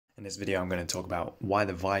In this video I'm going to talk about why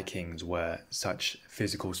the Vikings were such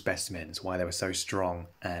physical specimens, why they were so strong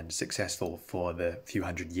and successful for the few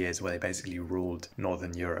hundred years where they basically ruled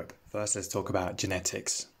Northern Europe. First, let's talk about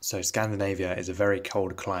genetics. So Scandinavia is a very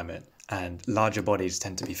cold climate, and larger bodies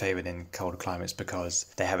tend to be favoured in cold climates because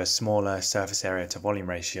they have a smaller surface area to volume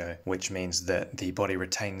ratio, which means that the body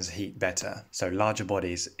retains heat better. So larger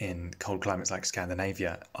bodies in cold climates like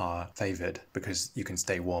Scandinavia are favoured because you can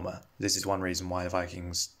stay warmer. This is one reason why the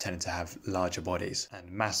Vikings tended to have larger bodies. And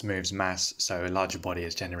mass moves mass, so a larger body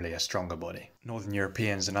is generally a stronger body. Northern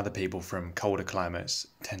Europeans and other people from colder climates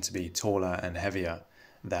tend to be taller and heavier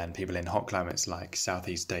than people in hot climates like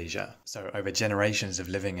Southeast Asia. So over generations of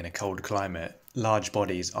living in a cold climate, large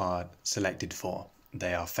bodies are selected for.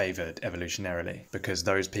 They are favoured evolutionarily because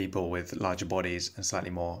those people with larger bodies and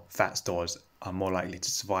slightly more fat stores are more likely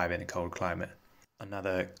to survive in a cold climate.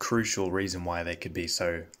 Another crucial reason why they could be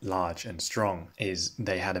so large and strong is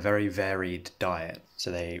they had a very varied diet.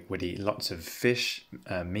 So they would eat lots of fish,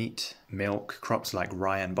 meat, milk, crops like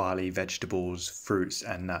rye and barley, vegetables, fruits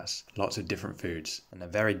and nuts, lots of different foods. And a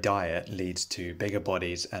varied diet leads to bigger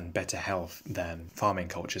bodies and better health than farming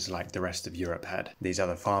cultures like the rest of Europe had. These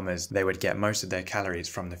other farmers, they would get most of their calories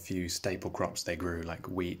from the few staple crops they grew like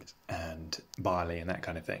wheat and barley and that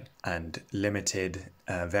kind of thing. And limited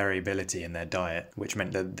variability in their diet, which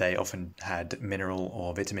meant that they often had mineral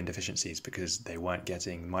or vitamin deficiencies because they weren't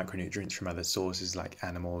getting micronutrients from other sources like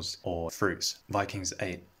animals or fruits. Vikings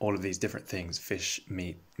ate all of these different things: fish,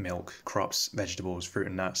 meat, milk, crops, vegetables, fruit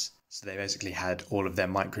and nuts. So they basically had all of their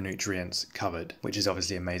micronutrients covered, which is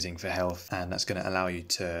obviously amazing for health, and that's going to allow you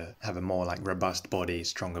to have a more robust body,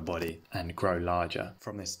 stronger body, and grow larger.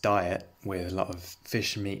 From this diet with a lot of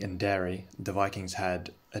fish, meat and dairy, the Vikings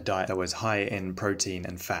had a diet that was high in protein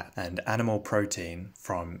and fat. And animal protein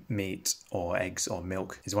from meat or eggs or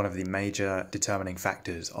milk is one of the major determining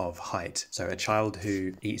factors of height. So a child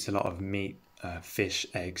who eats a lot of meat, fish,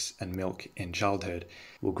 eggs and milk in childhood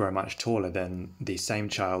will grow much taller than the same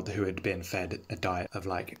child who had been fed a diet of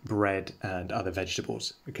bread and other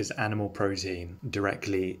vegetables, because animal protein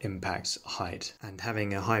directly impacts height. And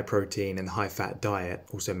having a high protein and high fat diet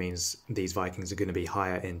also means these Vikings are going to be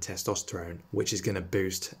higher in testosterone, which is going to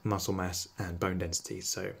boost muscle mass and bone density,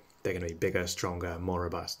 so they're going to be bigger, stronger, more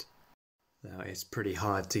robust. Now, it's pretty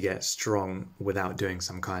hard to get strong without doing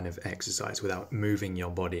some kind of exercise, without moving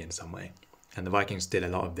your body in some way. And the Vikings did a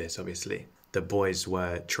lot of this, obviously. The boys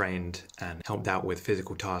were trained and helped out with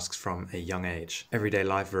physical tasks from a young age. Everyday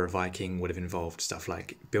life for a Viking would have involved stuff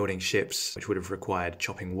like building ships, which would have required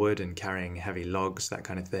chopping wood and carrying heavy logs, that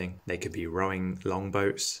kind of thing. They could be rowing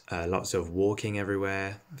longboats, lots of walking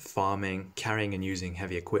everywhere, farming, carrying and using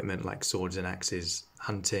heavy equipment like swords and axes,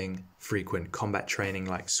 hunting, frequent combat training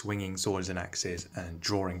like swinging swords and axes and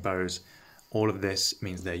drawing bows. All of this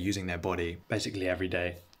means they're using their body basically every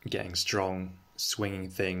day, getting strong, swinging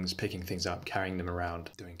things, picking things up, carrying them around,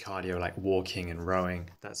 doing cardio like walking and rowing.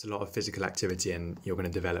 That's a lot of physical activity, and you're going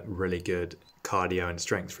to develop really good cardio and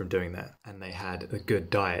strength from doing that. And they had a good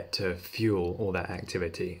diet to fuel all that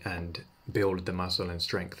activity and build the muscle and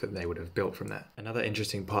strength that they would have built from that. Another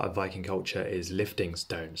interesting part of Viking culture is lifting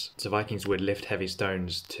stones. So Vikings would lift heavy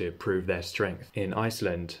stones to prove their strength. In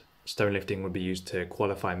Iceland, stone lifting would be used to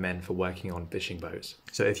qualify men for working on fishing boats.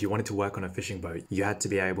 So if you wanted to work on a fishing boat, you had to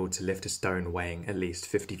be able to lift a stone weighing at least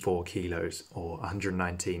 54 kilos or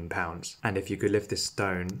 119 pounds. And if you could lift this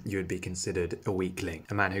stone, you would be considered a weakling.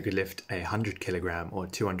 A man who could lift a 100 kilogram or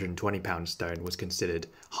 220 pound stone was considered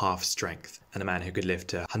half strength. And a man who could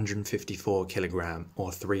lift a 154 kilogram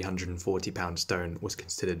or 340 pound stone was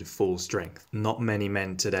considered full strength. Not many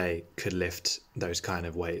men today could lift those kind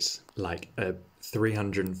of weights, like a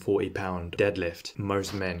 340 pound deadlift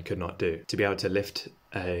most men could not do. To be able to lift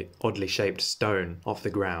a oddly shaped stone off the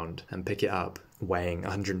ground and pick it up weighing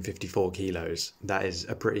 154 kilos, that is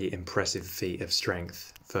a pretty impressive feat of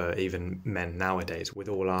strength for even men nowadays with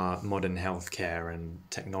all our modern healthcare and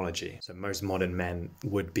technology. So most modern men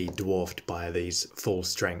would be dwarfed by these full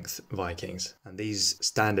strength Vikings. And these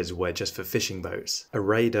standards were just for fishing boats. A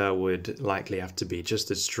raider would likely have to be just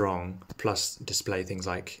as strong, plus display things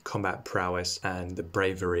like combat prowess and the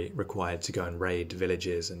bravery required to go and raid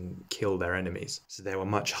villages and kill their enemies. So there were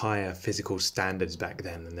much higher physical standards back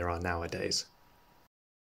then than there are nowadays.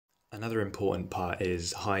 Another important part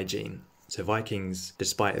is hygiene. So Vikings,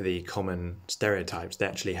 despite the common stereotypes, they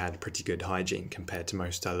actually had pretty good hygiene compared to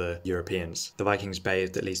most other Europeans. The Vikings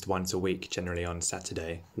bathed at least once a week, generally on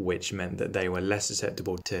Saturday, which meant that they were less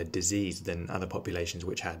susceptible to disease than other populations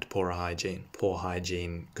which had poorer hygiene. Poor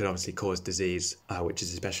hygiene could obviously cause disease, which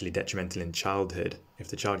is especially detrimental in childhood. If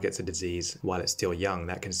the child gets a disease while it's still young,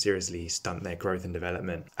 that can seriously stunt their growth and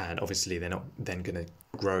development, and obviously they're not then going to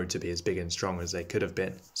grow to be as big and strong as they could have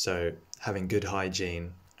been. So having good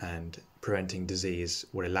hygiene and preventing disease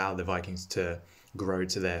would allow the Vikings to grow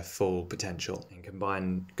to their full potential. And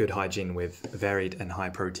combine good hygiene with a varied and high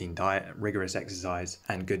protein diet, rigorous exercise,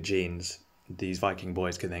 and good genes, these Viking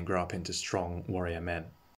boys could then grow up into strong warrior men.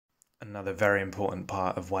 Another very important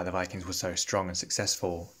part of why the Vikings were so strong and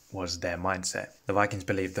successful was their mindset. The Vikings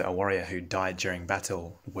believed that a warrior who died during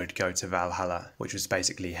battle would go to Valhalla, which was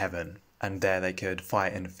basically heaven, and there they could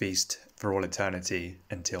fight and feast for all eternity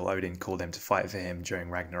until Odin called them to fight for him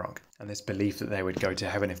during Ragnarok. And this belief that they would go to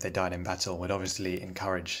heaven if they died in battle would obviously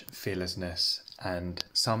encourage fearlessness and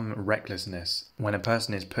some recklessness. When a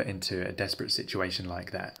person is put into a desperate situation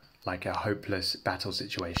like that, like a hopeless battle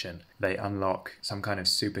situation, they unlock some kind of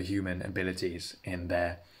superhuman abilities in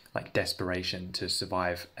their desperation to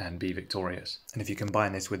survive and be victorious. And if you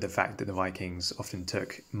combine this with the fact that the Vikings often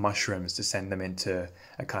took mushrooms to send them into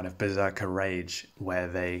a kind of berserker rage where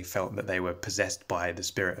they felt that they were possessed by the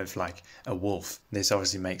spirit of a wolf, this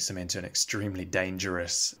obviously makes them into an extremely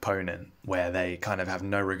dangerous opponent where they kind of have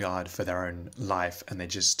no regard for their own life and they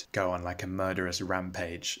just go on a murderous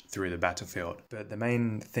rampage through the battlefield. But the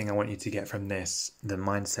main thing I want you to get from this, the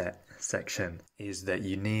mindset section, is that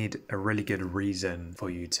you need a really good reason for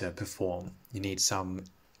you to perform. You need some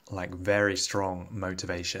very strong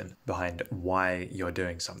motivation behind why you're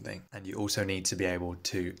doing something, and you also need to be able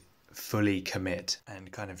to fully commit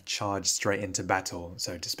and kind of charge straight into battle,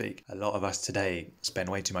 so to speak. A lot of us today spend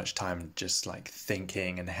way too much time just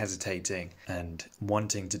thinking and hesitating and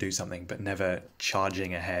wanting to do something but never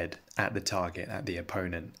charging ahead at the target, at the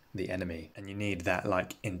opponent, the enemy. And you need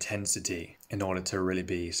that intensity in order to really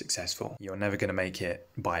be successful. You're never going to make it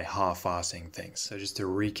by half-assing things. So just to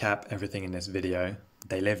recap everything in this video,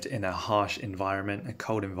 they lived in a harsh environment, a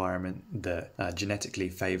cold environment that genetically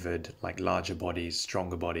favored larger bodies,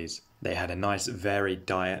 stronger bodies. They had a nice varied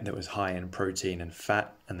diet that was high in protein and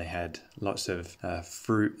fat, and they had lots of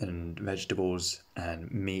fruit and vegetables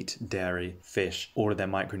and meat, dairy, fish. All of their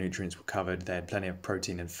micronutrients were covered. They had plenty of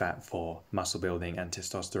protein and fat for muscle building and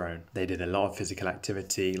testosterone. They did a lot of physical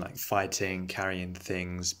activity like fighting, carrying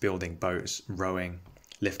things, building boats, rowing,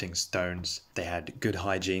 lifting stones. They had good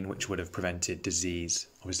hygiene, which would have prevented disease.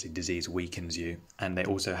 Obviously, disease weakens you. And they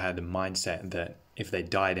also had a mindset that if they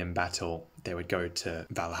died in battle, they would go to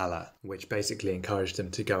Valhalla, which basically encouraged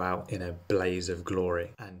them to go out in a blaze of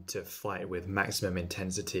glory and to fight with maximum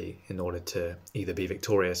intensity in order to either be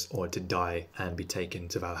victorious or to die and be taken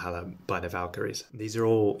to Valhalla by the Valkyries. These are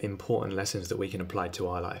all important lessons that we can apply to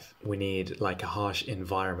our life. We need a harsh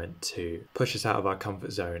environment to push us out of our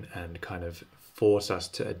comfort zone and kind of force us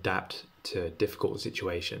to adapt to difficult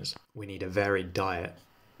situations. We need a varied diet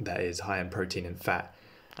that is high in protein and fat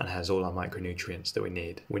and has all our micronutrients that we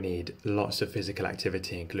need. We need lots of physical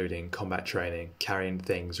activity, including combat training, carrying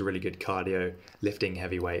things, really good cardio, lifting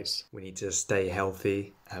heavy weights. We need to stay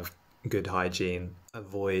healthy, have good hygiene,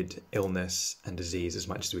 avoid illness and disease as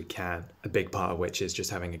much as we can, a big part of which is just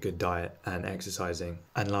having a good diet and exercising.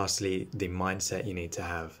 And lastly, the mindset you need to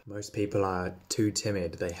have. Most people are too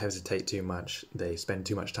timid, they hesitate too much, they spend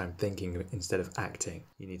too much time thinking instead of acting.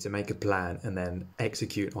 You need to make a plan and then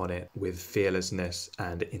execute on it with fearlessness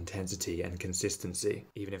and intensity and consistency.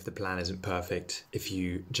 Even if the plan isn't perfect, if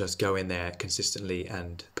you just go in there consistently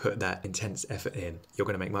and put that intense effort in, you're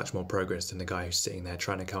going to make much more progress than the guy who's sitting there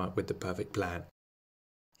trying to come up with the perfect plan.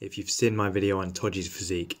 If you've seen my video on Toji's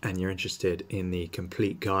physique and you're interested in the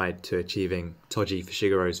complete guide to achieving Toji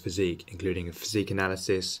Fushigero's physique, including a physique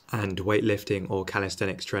analysis and weightlifting or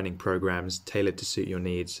calisthenics training programs tailored to suit your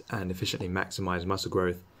needs and efficiently maximize muscle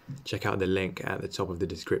growth, check out the link at the top of the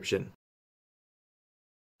description.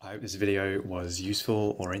 I hope this video was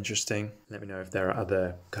useful or interesting. Let me know if there are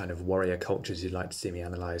other kind of warrior cultures you'd like to see me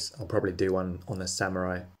analyze. I'll probably do one on the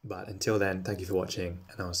samurai. But until then, thank you for watching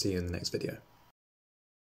and I'll see you in the next video.